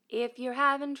If you're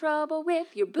having trouble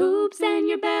with your boobs and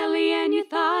your belly and your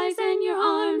thighs and your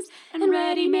arms, and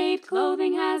ready-made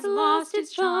clothing has lost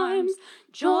its charms,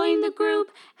 join the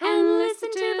group and listen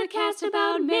to the cast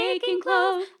about making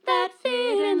clothes that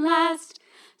fit and last.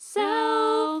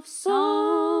 Self-Sewn.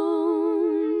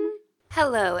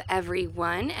 Hello,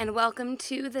 everyone, and welcome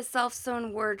to the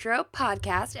Self-Sewn Wardrobe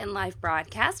podcast and live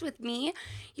broadcast with me,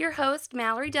 your host,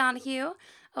 Mallory Donahue.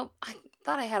 Oh, I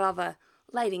thought I had all the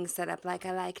lighting set up like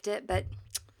I liked it, but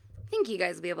I think you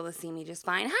guys will be able to see me just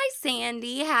fine. Hi,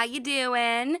 Sandy. How you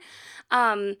doing?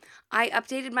 I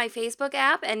updated my Facebook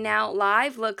app, and now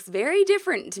live looks very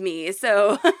different to me,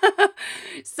 so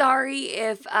sorry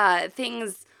if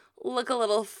things look a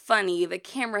little funny. The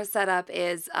camera setup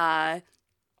is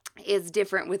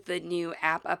different with the new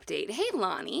app update. Hey,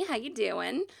 Lonnie. How you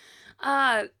doing?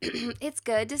 It's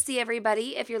good to see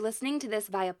everybody. If you're listening to this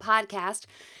via podcast,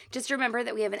 just remember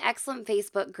that we have an excellent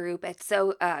Facebook group at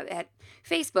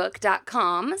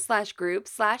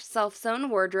facebook.com/group/self-sewn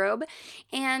wardrobe.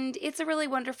 And it's a really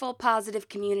wonderful, positive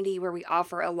community where we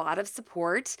offer a lot of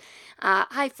support.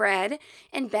 Hi, Fred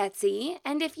and Betsy.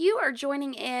 And if you are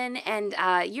joining in and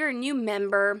you're a new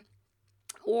member,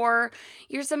 or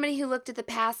you're somebody who looked at the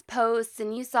past posts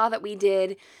and you saw that we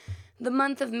did the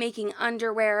month of making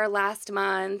underwear last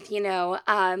month,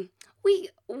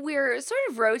 we're sort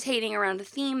of rotating around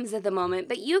themes at the moment,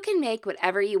 but you can make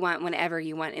whatever you want whenever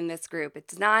you want in this group.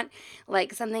 It's not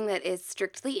like something that is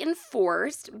strictly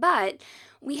enforced, but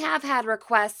we have had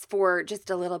requests for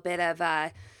just a little bit of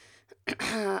a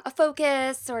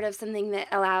focus, sort of something that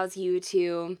allows you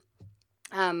to,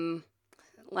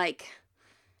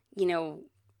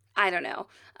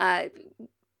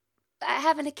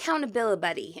 have an accountability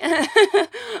buddy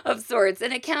of sorts,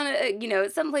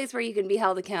 someplace where you can be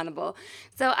held accountable.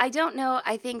 So I don't know.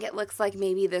 I think it looks like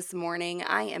maybe this morning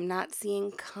I am not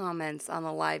seeing comments on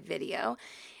the live video.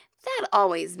 That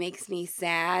always makes me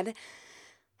sad.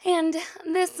 And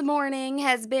this morning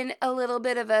has been a little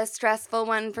bit of a stressful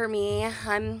one for me.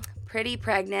 I'm pretty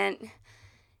pregnant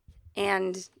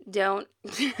and don't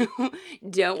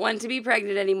want to be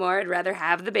pregnant anymore. I'd rather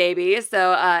have the baby.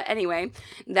 So anyway,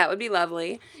 that would be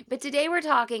lovely. But today we're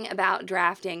talking about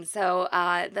drafting. So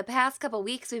the past couple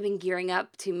weeks we've been gearing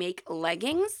up to make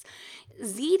leggings.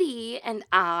 ZD and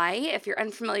I, if you're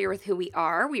unfamiliar with who we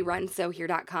are, we run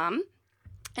sewhere.com.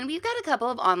 And we've got a couple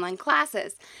of online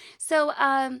classes. So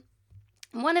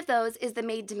one of those is the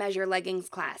Made to Measure Leggings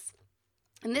class.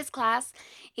 And this class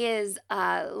is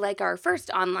like our first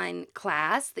online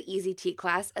class, the Easy Tee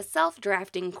class, a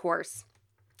self-drafting course.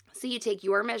 So you take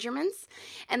your measurements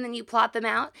and then you plot them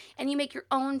out and you make your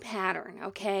own pattern,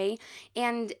 okay?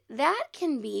 And that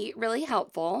can be really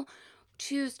helpful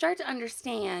to start to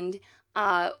understand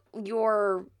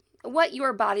what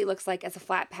your body looks like as a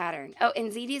flat pattern. Oh,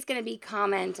 and ZD is going to be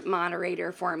comment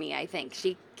moderator for me, I think.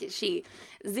 She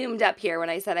zoomed up here when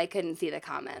I said I couldn't see the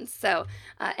comments. So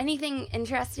anything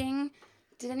interesting?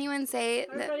 Did anyone say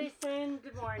that? Everybody's saying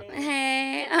good morning.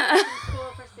 Hey.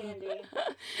 School for Sandy.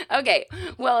 Okay.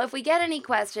 Well, if we get any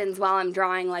questions while I'm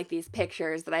drawing like these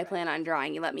pictures that I plan on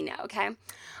drawing, you let me know, okay?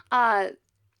 All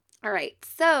right.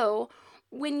 So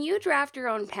when you draft your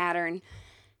own pattern,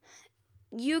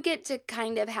 you get to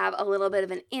kind of have a little bit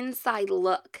of an inside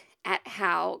look at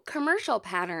how commercial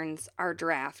patterns are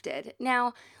drafted.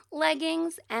 Now,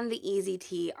 leggings and the Easy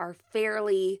Tee are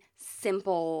fairly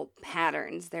simple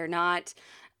patterns. They're not,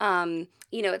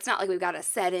 it's not like we've got a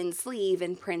set-in sleeve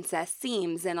and princess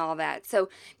seams and all that. So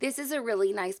this is a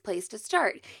really nice place to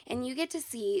start. And you get to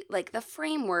see like the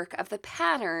framework of the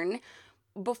pattern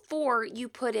before you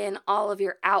put in all of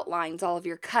your outlines, all of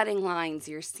your cutting lines,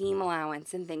 your seam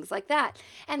allowance, and things like that.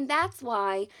 And that's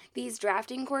why these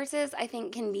drafting courses, I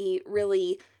think, can be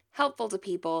really helpful to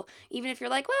people, even if you're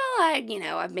like, well,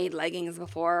 I've made leggings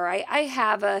before, I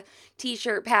have a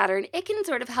t-shirt pattern. It can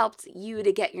sort of help you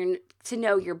to get to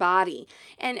know your body.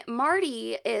 And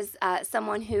Marty is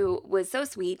someone who was so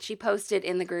sweet. She posted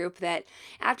in the group that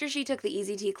after she took the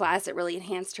Easy Tee class, it really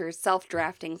enhanced her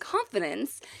self-drafting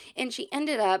confidence, and she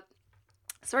ended up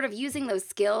sort of using those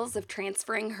skills of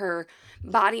transferring her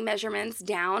body measurements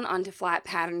down onto flat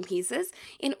pattern pieces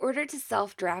in order to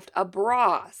self-draft a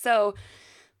bra. So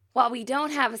while we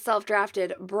don't have a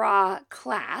self-drafted bra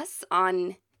class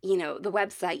on, the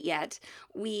website yet,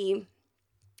 we're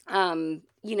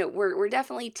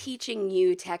definitely teaching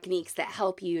you techniques that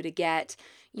help you to get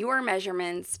your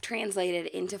measurements translated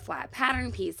into flat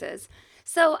pattern pieces.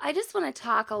 So I just want to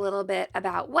talk a little bit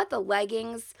about what the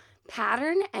leggings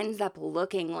pattern ends up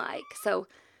looking like. So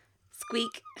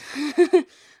squeak,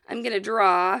 I'm going to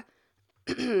draw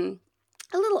a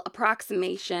little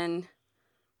approximation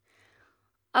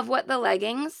of what the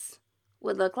leggings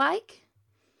would look like.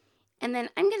 And then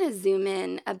I'm going to zoom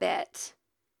in a bit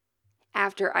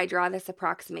after I draw this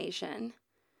approximation.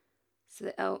 So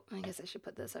that, I guess I should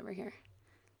put this over here.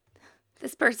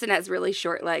 This person has really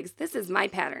short legs. This is my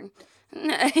pattern.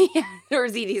 Yeah, or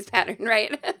ZD's pattern,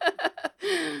 right?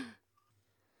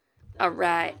 All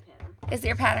right. Is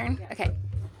your pattern? Okay.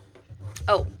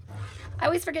 Oh, I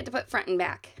always forget to put front and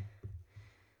back.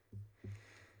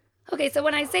 Okay, so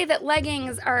when I say that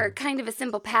leggings are kind of a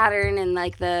simple pattern and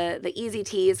like the easy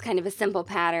tee is kind of a simple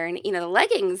pattern, the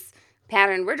leggings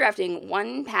pattern, we're drafting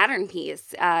one pattern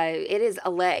piece. It is a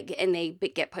leg and they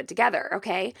get put together,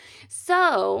 okay?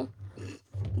 So,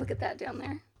 look at that down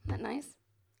there. Isn't that nice?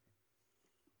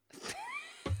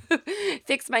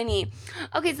 Fix my knee.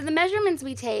 Okay, so the measurements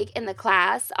we take in the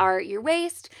class are your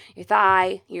waist, your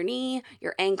thigh, your knee,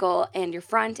 your ankle, and your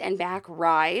front and back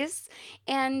rise.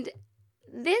 And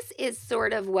this is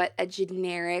sort of what a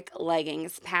generic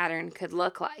leggings pattern could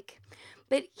look like.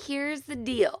 But here's the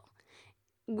deal.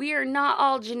 We're not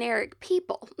all generic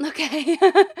people, okay?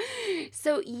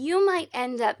 So you might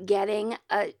end up getting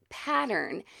a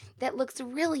pattern that looks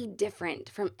really different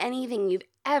from anything you've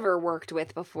ever worked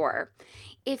with before.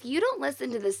 If you don't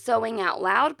listen to the Sewing Out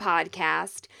Loud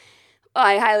podcast,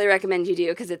 I highly recommend you do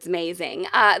because it's amazing.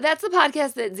 That's the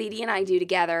podcast that ZD and I do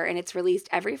together, and it's released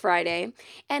every Friday.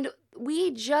 And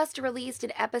we just released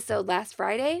an episode last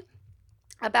Friday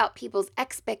about people's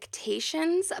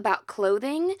expectations about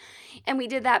clothing. And we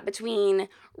did that between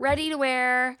ready to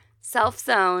wear,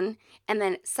 self-sewn, and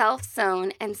then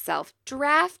self-sewn and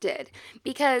self-drafted.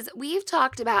 Because we've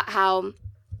talked about how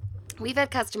we've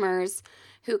had customers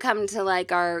who come to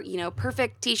like our,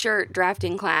 perfect t-shirt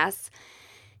drafting class,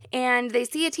 and they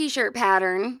see a t-shirt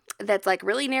pattern that's like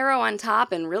really narrow on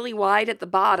top and really wide at the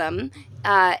bottom.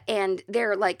 And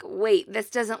they're like, wait, this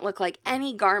doesn't look like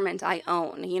any garment I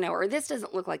own, or this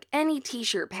doesn't look like any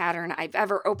t-shirt pattern I've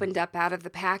ever opened up out of the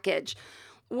package.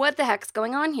 What the heck's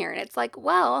going on here? And it's like,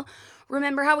 well,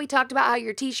 remember how we talked about how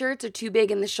your t-shirts are too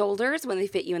big in the shoulders when they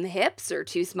fit you in the hips, or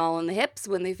too small in the hips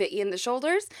when they fit you in the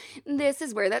shoulders? This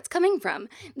is where that's coming from.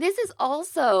 This is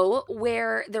also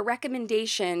where the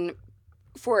recommendation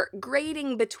for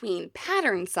grading between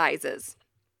pattern sizes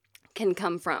can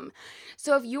come from.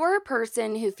 So if you're a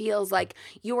person who feels like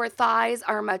your thighs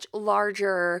are much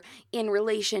larger in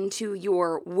relation to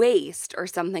your waist or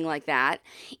something like that,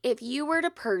 if you were to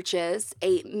purchase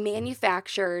a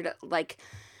manufactured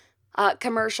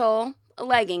commercial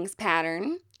leggings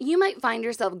pattern, you might find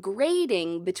yourself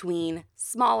grading between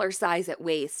smaller size at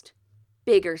waist,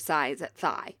 bigger size at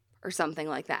thigh, or something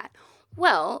like that.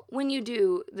 Well, when you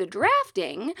do the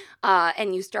drafting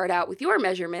and you start out with your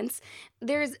measurements,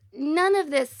 there's none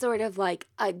of this sort of like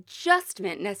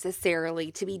adjustment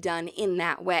necessarily to be done in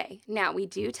that way. Now, we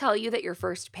do tell you that your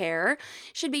first pair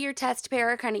should be your test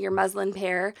pair, kind of your muslin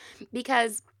pair,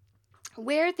 because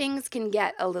where things can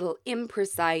get a little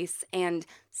imprecise and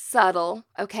subtle,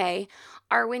 okay,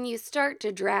 are when you start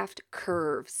to draft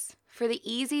curves. For the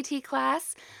Easy Tee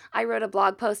class, I wrote a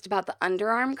blog post about the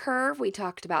underarm curve. We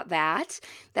talked about that.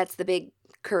 That's the big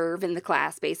curve in the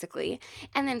class, basically.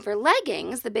 And then for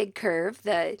leggings, the big curve,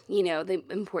 the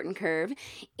important curve,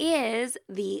 is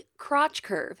the crotch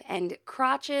curve. And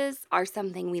crotches are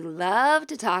something we love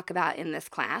to talk about in this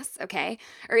class, okay?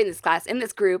 Or in this class, in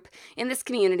this group, in this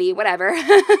community, whatever.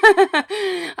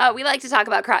 We like to talk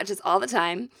about crotches all the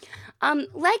time.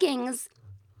 Leggings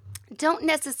don't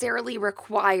necessarily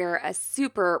require a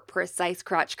super precise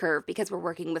crotch curve because we're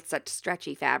working with such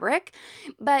stretchy fabric,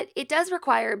 but it does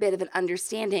require a bit of an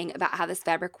understanding about how this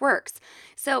fabric works.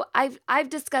 So I've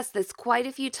discussed this quite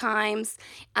a few times.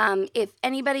 If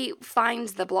anybody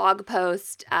finds the blog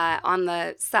post on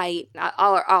the site,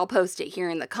 I'll post it here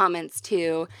in the comments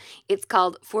too. It's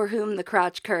called "For Whom the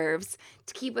Crotch Curves,"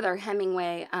 to keep with our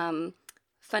Hemingway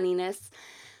funniness.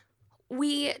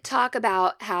 We talk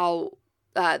about how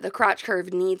the crotch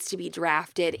curve needs to be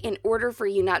drafted in order for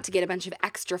you not to get a bunch of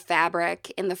extra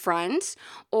fabric in the front,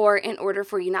 or in order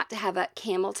for you not to have a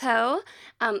camel toe.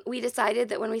 We decided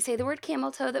that when we say the word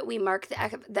camel toe that we mark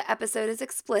the episode as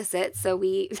explicit, so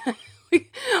we'll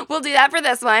do that for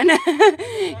this one.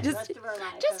 just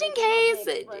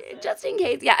in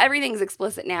case. Yeah, everything's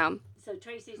explicit now. So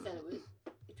Tracy said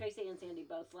Tracy and Sandy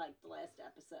both liked the last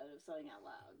episode of Sewing Out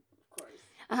Loud, of course.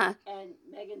 Uh-huh. And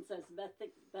Megan says the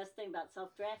best thing about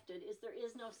self-drafted is there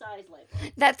is no size label.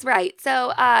 That's right.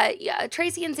 So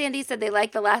Tracy and Sandy said they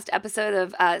liked the last episode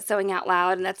of Sewing Out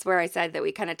Loud, and that's where I said that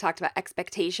we kind of talked about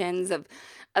expectations of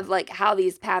like how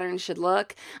these patterns should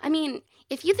look. I mean,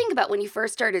 if you think about when you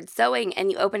first started sewing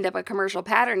and you opened up a commercial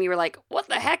pattern, you were like, what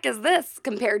the heck is this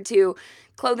compared to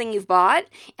clothing you've bought?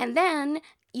 And then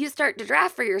you start to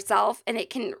draft for yourself and it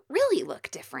can really look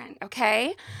different,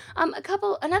 okay?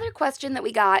 Another question that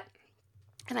we got,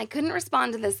 and I couldn't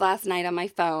respond to this last night on my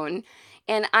phone,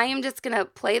 and I am just going to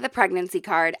play the pregnancy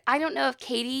card. I don't know if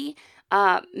Katie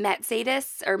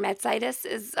Metzitis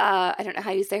is, I don't know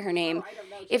how you say her name. I don't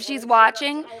know. If she's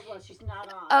watching. She's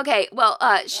not on. Okay, well,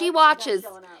 she She's watches.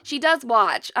 not showing up. She does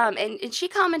watch. And she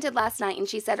commented last night and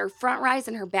she said her front rise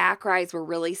and her back rise were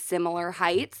really similar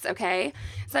heights, okay?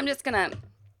 So I'm just going to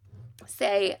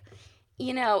say,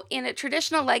 in a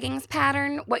traditional leggings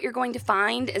pattern, what you're going to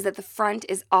find is that the front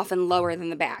is often lower than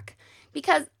the back.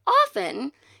 Because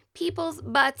often people's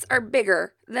butts are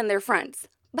bigger than their fronts.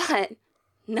 But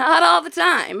not all the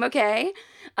time, okay?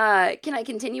 Can I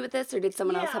continue with this, or did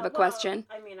someone else have a question?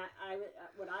 I mean, my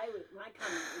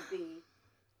comment would be,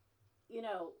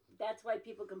 that's why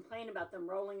people complain about them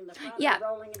rolling in the front and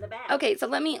rolling in the back. Okay, so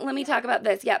let me talk about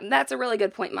this. Yeah, that's a really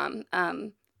good point, Mom.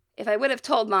 If I would have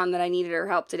told Mom that I needed her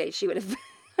help today, she would have,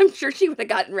 I'm sure she would have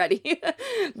gotten ready.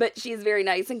 But she's very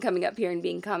nice and coming up here and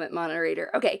being comment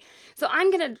moderator. Okay, so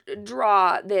I'm going to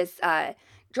draw these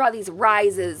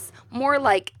rises more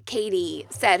like Katie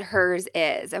said hers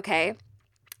is, okay?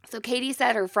 So Katie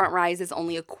said her front rise is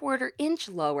only a 1/4 inch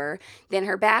lower than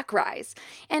her back rise.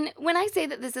 And when I say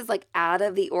that this is like out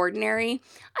of the ordinary,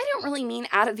 I don't really mean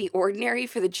out of the ordinary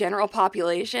for the general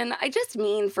population. I just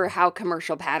mean for how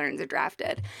commercial patterns are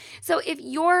drafted. So if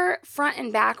your front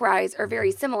and back rise are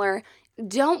very similar,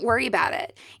 don't worry about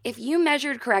it. If you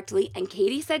measured correctly, and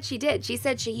Katie said she did, she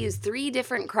said she used 3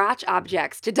 different crotch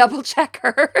objects to double check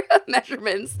her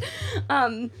measurements.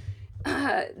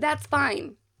 That's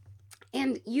fine.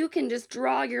 And you can just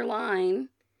draw your line,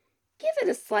 give it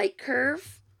a slight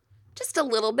curve, just a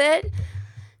little bit.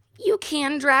 You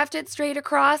can draft it straight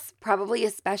across, probably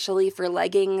especially for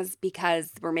leggings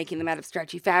because we're making them out of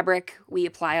stretchy fabric. We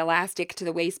apply elastic to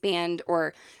the waistband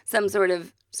or some sort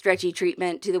of stretchy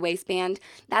treatment to the waistband.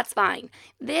 That's fine.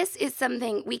 This is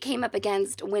something we came up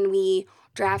against when we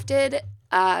drafted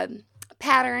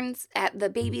patterns at the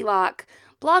Baby Lock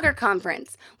blogger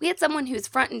conference. We had someone whose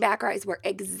front and back rise were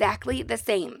exactly the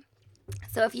same.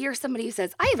 So if you're somebody who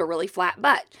says, I have a really flat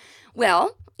butt,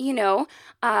 well,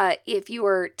 if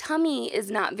your tummy is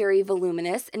not very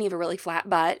voluminous and you have a really flat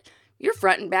butt, your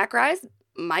front and back rise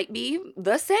might be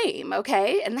the same,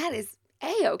 okay? And that is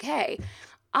A-okay.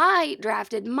 I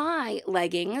drafted my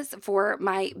leggings for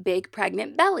my big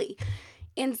pregnant belly.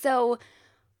 And so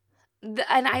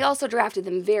and I also drafted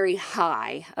them very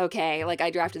high, okay? Like I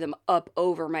drafted them up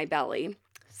over my belly.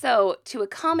 So to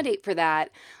accommodate for that,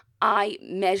 I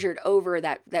measured over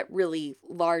that really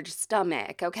large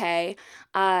stomach, okay?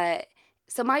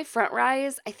 So my front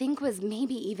rise, I think, was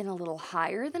maybe even a little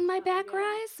higher than my back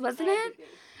rise, wasn't it?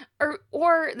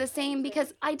 Or the same,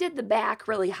 because I did the back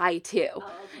really high too.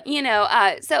 Oh,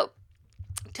 okay. So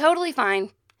totally fine,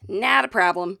 not a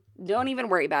problem. Don't even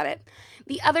worry about it.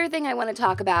 The other thing I want to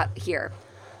talk about here,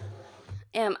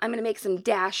 I'm going to make some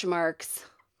dash marks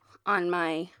on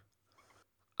my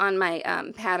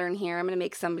pattern here. I'm going to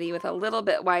make somebody with a little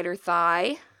bit wider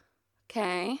thigh,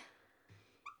 okay,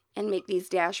 and make these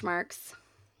dash marks.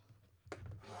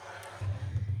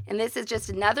 And this is just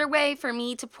another way for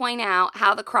me to point out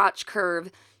how the crotch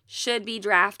curve should be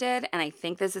drafted, and I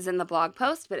think this is in the blog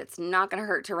post, but it's not going to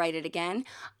hurt to write it again.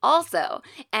 Also,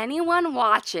 anyone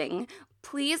watching,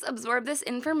 please absorb this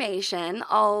information,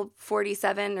 all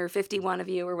 47 or 51 of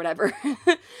you or whatever,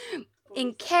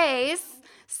 in case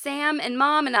Sam and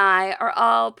Mom and I are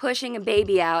all pushing a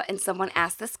baby out and someone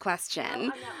asks this question.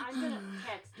 I'm going to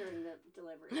text during the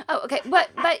delivery. Oh, okay, but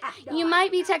No, you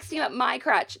might be texting about my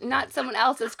crotch, not someone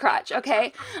else's crotch,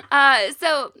 okay?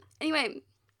 So anyway,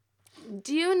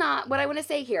 what I want to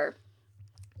say here,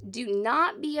 do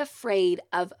not be afraid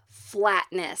of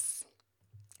flatness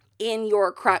in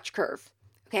your crotch curve,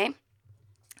 okay?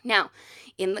 Now,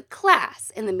 in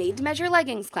the Made to Measure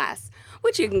Leggings class,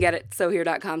 which you can get at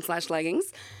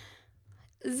sewhere.com/leggings,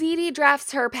 ZD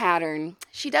drafts her pattern.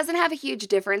 She doesn't have a huge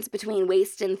difference between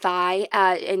waist and thigh,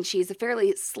 and she's a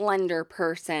fairly slender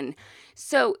person.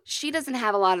 So she doesn't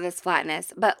have a lot of this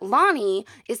flatness. But Lonnie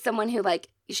is someone who,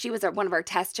 she was one of our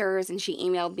testers, and she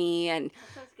emailed me, and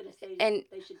I was going to say,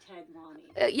 they should tag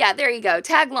Lonnie. yeah, there you go.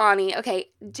 Tag Lonnie. Okay,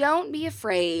 don't be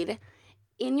afraid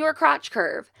in your crotch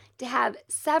curve to have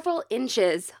several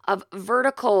inches of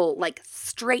vertical,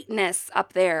 straightness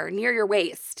up there near your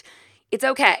waist. It's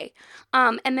okay.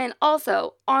 And then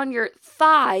also on your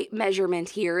thigh measurement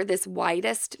here, this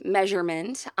widest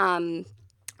measurement on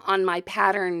my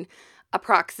pattern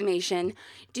approximation.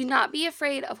 Do not be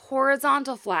afraid of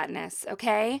horizontal flatness,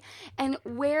 okay? And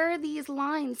where these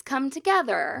lines come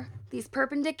together, these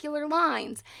perpendicular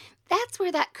lines, that's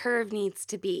where that curve needs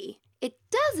to be. It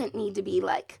doesn't need to be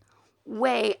like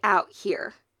way out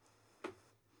here.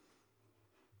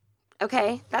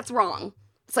 Okay, that's wrong.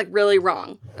 It's like really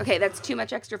wrong. Okay, that's too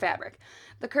much extra fabric.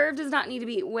 The curve does not need to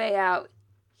be way out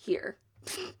here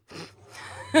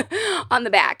on the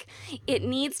back. It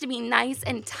needs to be nice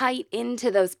and tight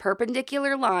into those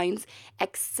perpendicular lines,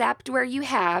 except where you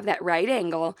have that right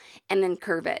angle, and then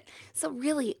curve it. So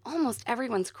really, almost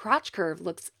everyone's crotch curve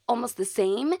looks almost the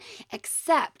same,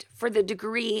 except for the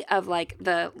degree of like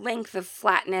the length of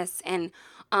flatness and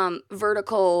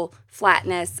vertical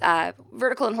flatness,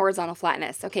 vertical and horizontal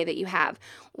flatness, okay, that you have.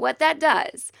 What that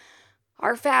does,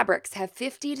 our fabrics have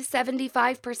 50 to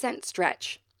 75%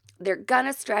 stretch. They're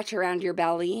gonna stretch around your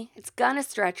belly. It's gonna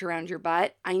stretch around your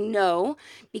butt. I know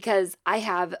because I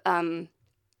have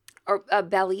a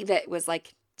belly that was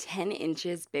like 10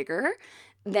 inches bigger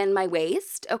than my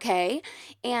waist, okay?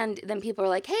 And then people are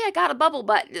like, hey, I got a bubble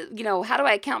butt. You know, how do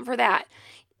I account for that?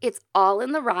 It's all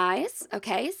in the rise,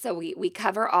 okay? So we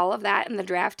cover all of that in the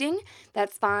drafting.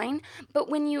 That's fine. But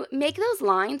when you make those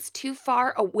lines too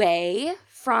far away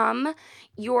from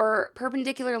your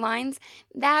perpendicular lines,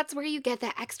 that's where you get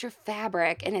that extra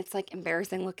fabric and it's like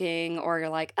embarrassing looking, or you're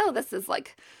like, oh, this is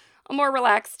like a more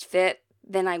relaxed fit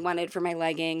than I wanted for my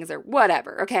leggings or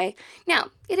whatever, okay?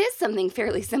 Now, it is something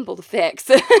fairly simple to fix.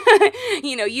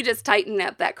 You know, you just tighten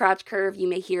up that crotch curve. You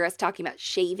may hear us talking about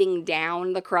shaving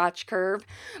down the crotch curve.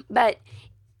 But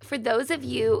for those of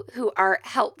you who are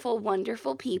helpful,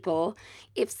 wonderful people,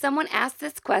 if someone asks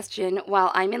this question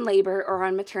while I'm in labor or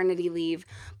on maternity leave,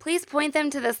 please point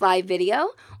them to this live video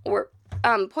or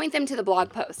point them to the blog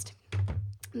post.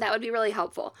 That would be really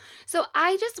helpful. So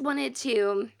I just wanted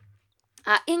to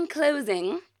in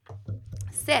closing,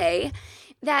 say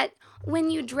that when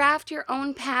you draft your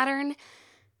own pattern,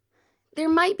 there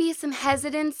might be some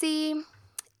hesitancy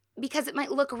because it might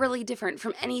look really different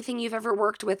from anything you've ever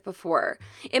worked with before.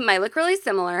 It might look really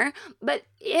similar, but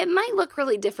it might look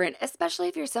really different, especially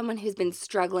if you're someone who's been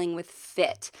struggling with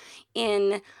fit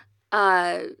in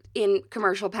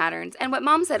commercial patterns. And what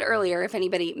Mom said earlier, if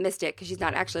anybody missed it, because she's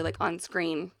not actually like on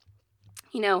screen,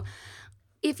 you know,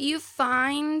 if you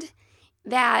find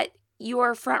that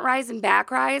your front rise and back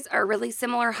rise are really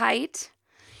similar height,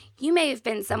 you may have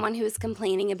been someone who is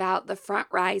complaining about the front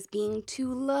rise being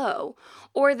too low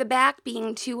or the back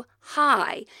being too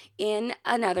high in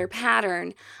another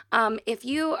pattern. If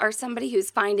you are somebody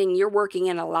who's finding you're working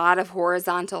in a lot of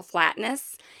horizontal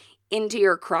flatness into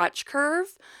your crotch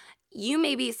curve, you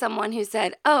may be someone who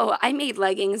said, oh, I made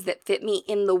leggings that fit me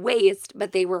in the waist,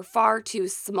 but they were far too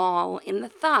small in the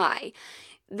thigh.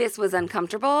 This was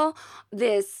uncomfortable.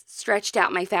 This stretched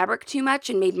out my fabric too much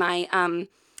and made my,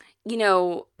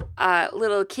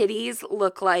 little kitties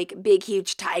look like big,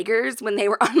 huge tigers when they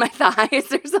were on my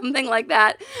thighs or something like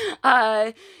that.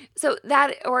 So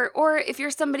that, or if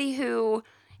you're somebody who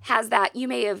has that, you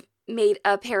may have made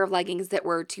a pair of leggings that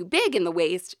were too big in the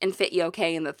waist and fit you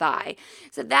okay in the thigh.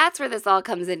 So that's where this all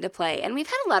comes into play. And we've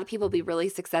had a lot of people be really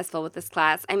successful with this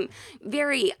class. I'm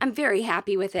very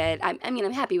happy with it.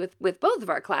 I'm happy with both of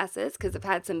our classes because I've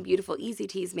had some beautiful easy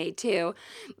tees made too.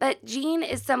 But Jean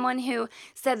is someone who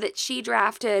said that she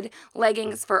drafted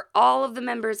leggings for all of the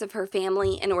members of her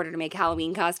family in order to make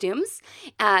Halloween costumes.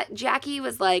 Jackie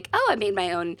was like, oh, I made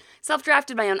my own,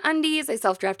 self-drafted my own undies. I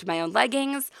self-drafted my own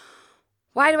leggings.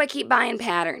 Why do I keep buying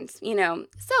patterns? You know,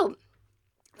 so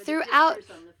throughout.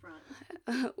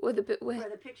 For the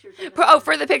pictures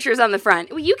For the pictures on the front.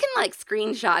 Well, you can like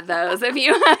screenshot those if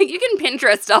you you can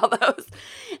Pinterest all those.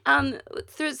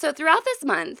 So throughout this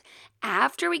month,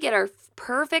 after we get our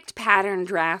perfect pattern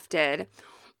drafted,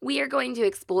 we are going to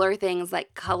explore things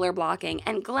like color blocking.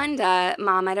 And Glenda,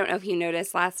 Mom, I don't know if you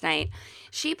noticed last night,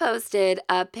 she posted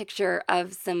a picture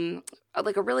of some,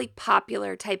 like a really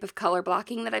popular type of color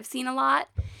blocking that I've seen a lot.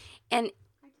 And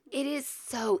it is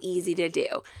so easy to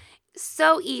do.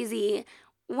 So easy.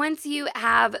 Once you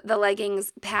have the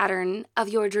leggings pattern of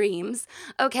your dreams,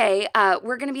 okay,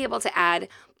 we're going to be able to add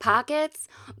pockets.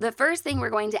 The first thing we're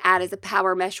going to add is a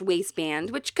power mesh waistband,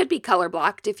 which could be color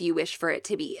blocked if you wish for it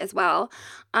to be as well.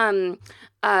 A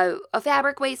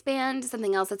fabric waistband,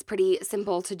 something else that's pretty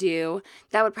simple to do.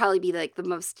 That would probably be like the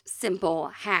most simple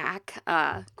hack,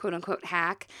 quote unquote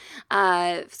hack.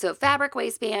 So fabric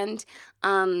waistband,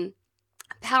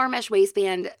 power mesh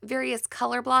waistband, various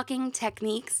color blocking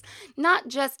techniques, not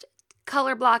just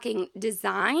color blocking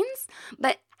designs,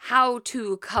 but how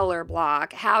to color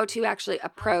block, how to actually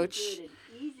approach,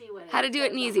 how to do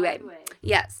it in an easy way.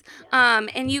 Yes.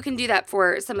 And you can do that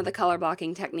for some of the color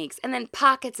blocking techniques. And then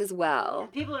pockets as well.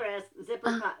 Yeah, people are asking,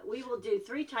 zipper pocket. We will do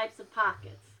 3 types of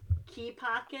pockets. Key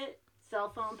pocket, cell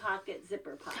phone pocket,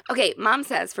 zipper pocket. Okay, Mom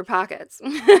says for pockets,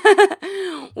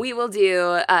 we will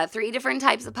do 3 different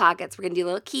types of pockets. We're going to do a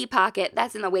little key pocket.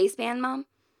 That's in the waistband, Mom?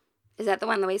 Is that the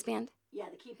one in the waistband? Yeah,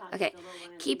 the key pocket. Okay,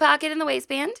 key pocket in the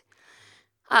waistband.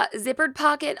 Zippered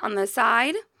pocket on the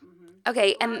side.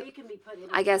 Okay, Well, and it can be put in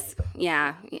I guess,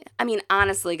 yeah. I mean,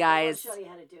 honestly, guys, I'll show you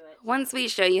how to do it. once we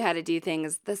show you how to do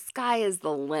things, the sky is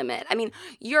the limit. I mean,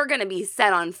 you're going to be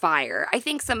set on fire. I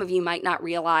think some of you might not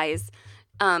realize,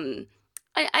 I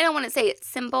don't want to say it's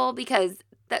simple because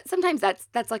sometimes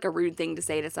that's like a rude thing to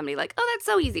say to somebody, like, oh, that's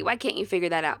so easy. Why can't you figure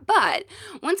that out? But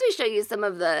once we show you some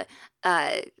of the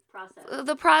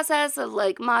process of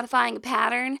like modifying a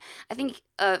pattern, I think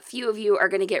a few of you are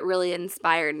going to get really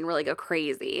inspired and really go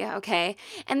crazy, okay?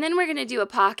 And then we're going to do a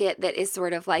pocket that is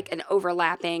sort of like an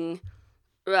overlapping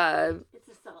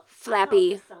It's a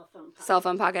flappy cell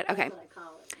phone pocket. Okay. That's what I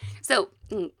call it. So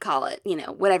call it,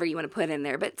 whatever you want to put in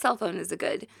there, but cell phone is a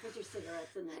good. Put your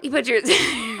cigarettes in there. You put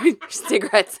your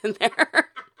cigarettes in there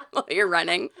while you're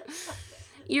running.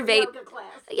 Your vape. Yoga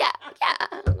class. Yeah,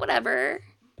 whatever.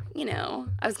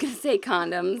 I was going to say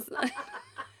condoms.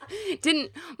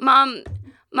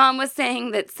 Mom was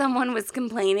saying that someone was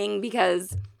complaining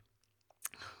because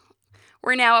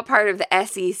we're now a part of the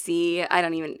SEC. I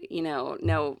don't even,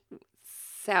 know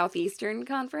Southeastern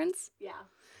Conference. Yeah.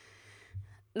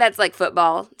 That's like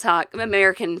football talk,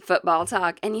 American football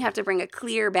talk, and you have to bring a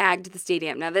clear bag to the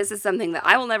stadium. Now, this is something that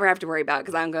I will never have to worry about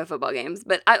because I don't go to football games,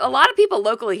 but a lot of people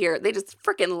locally here, they just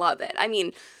freaking love it. I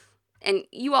mean, and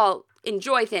you all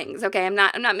enjoy things, okay? I'm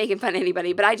not making fun of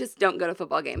anybody, but I just don't go to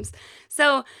football games.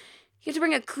 So you have to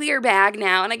bring a clear bag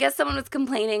now, and I guess someone was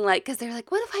complaining, like, because they're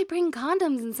like, what if I bring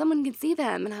condoms and someone can see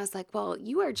them? And I was like, well,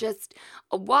 you are just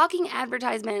a walking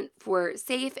advertisement for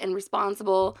safe and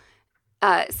responsible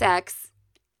sex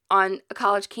on a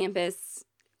college campus.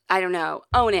 I don't know.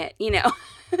 Own it,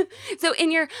 So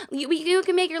you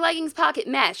can make your leggings pocket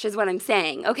mesh is what I'm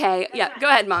saying. Okay. That's yeah. right. Go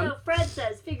ahead, Mom. So Fred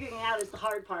says figuring out is the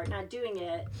hard part, not doing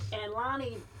it. And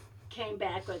Lonnie came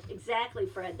back with, exactly,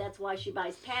 Fred, that's why she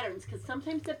buys patterns, because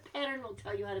sometimes the pattern will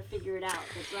tell you how to figure it out.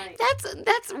 That's right.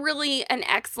 That's really an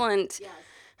excellent Yes.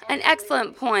 an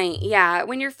excellent point. Yeah.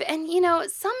 When you're and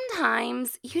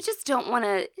sometimes you just don't want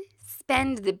to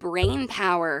spend the brain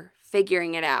power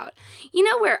figuring it out.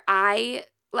 Where I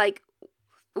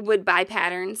would buy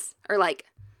patterns, or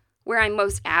where I'm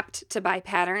most apt to buy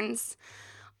patterns,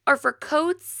 are for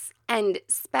coats and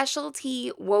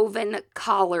specialty woven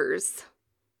collars.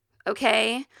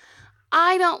 Okay?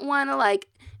 I don't want to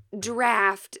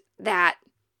draft that.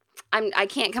 I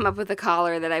can't come up with a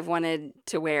collar that I've wanted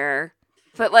to wear,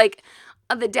 but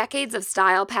the decades of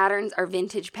style patterns are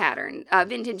vintage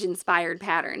inspired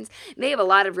patterns. They have a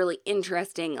lot of really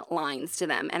interesting lines to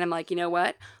them. And I'm like, you know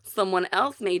what? Someone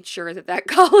else made sure that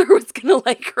collar was going to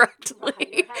lay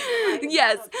correctly.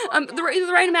 Yes.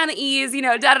 The right amount of ease,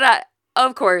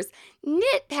 Of course.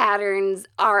 Knit patterns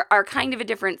are kind of a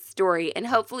different story. And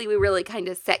hopefully we really kind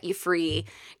of set you free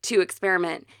to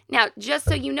experiment. Now, just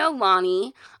so you know,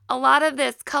 Lonnie, a lot of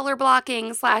this color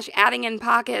blocking / adding in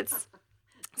pockets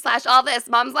 / all this,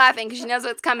 Mom's laughing because she knows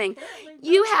what's coming.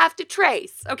 You have to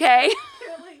trace, okay?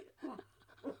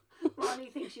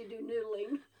 Lonnie thinks you do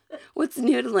noodling. What's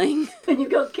noodling? When you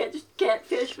go catch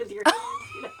catfish with your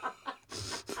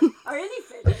hands, or any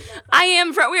fish.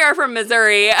 We are from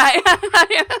Missouri.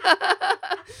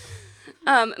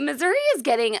 Missouri is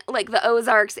getting, the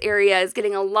Ozarks area is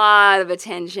getting a lot of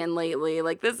attention lately.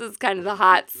 This is kind of the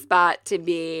hot spot to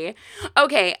be.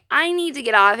 Okay, I need to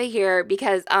get off of here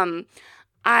because,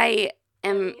 I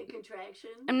am. Having a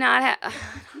contraction? I'm not.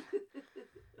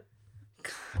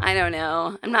 I don't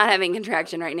know. I'm not having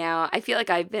contraction right now. I feel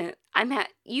like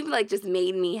you've just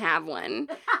made me have one.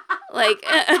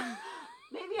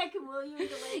 Maybe I can will you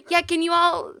into labor. Yeah. Can you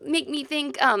all make me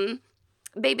think?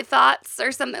 Baby thoughts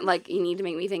or something. You need to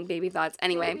make me think baby thoughts.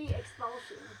 Anyway. Baby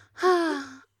expulsion.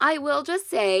 I will just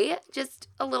say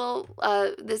a little.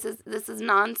 This is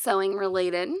non-sewing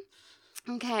related.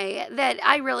 Okay, that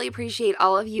I really appreciate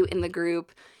all of you in the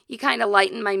group. You kind of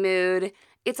lighten my mood.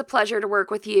 It's a pleasure to work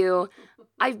with you.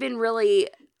 I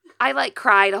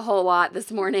cried a whole lot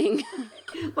this morning.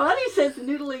 Bonnie says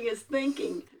noodling is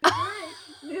thinking.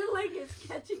 Noodling is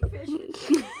catching fish with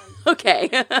your hands. Okay.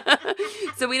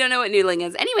 So we don't know what noodling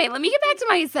is. Anyway, let me get back to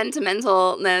my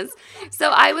sentimentalness. So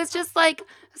I was just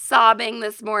sobbing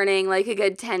this morning, like a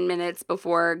good 10 minutes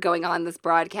before going on this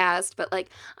broadcast. But like,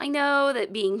 I know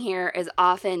that being here is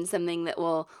often something that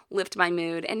will lift my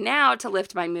mood. And now to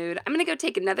lift my mood, I'm going to go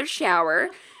take another shower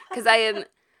because I am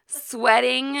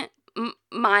sweating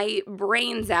my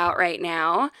brains out right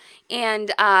now.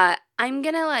 And I'm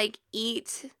going to like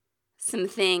eat some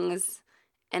things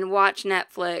and watch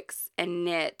Netflix and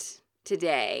knit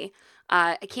today.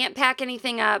 I can't pack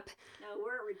anything up. No,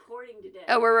 we're recording today.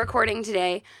 Oh, we're recording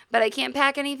today, but I can't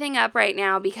pack anything up right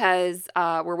now because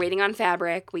we're waiting on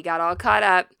fabric. We got all caught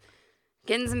up,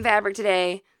 getting some fabric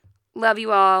today. Love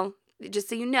you all. Just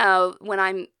so you know, when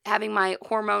I'm having my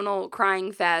hormonal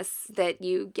crying fest, that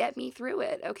you get me through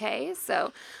it, okay?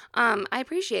 So I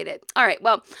appreciate it. All right,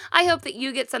 well, I hope that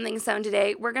you get something sewn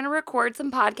today. We're going to record some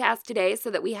podcasts today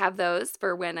so that we have those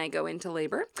for when I go into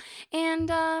labor. And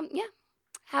yeah,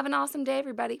 have an awesome day,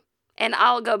 everybody. And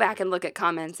I'll go back and look at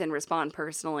comments and respond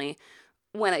personally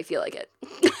when I feel like it.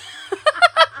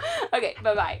 Okay,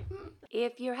 bye-bye.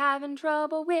 If you're having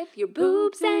trouble with your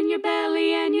boobs and your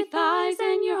belly and your thighs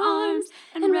and your arms,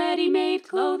 and ready-made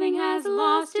clothing has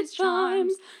lost its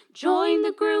charms, join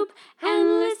the group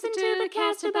and listen to the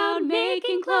cast about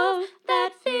making clothes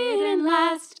that fit and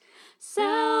last.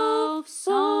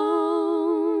 Self-sewn.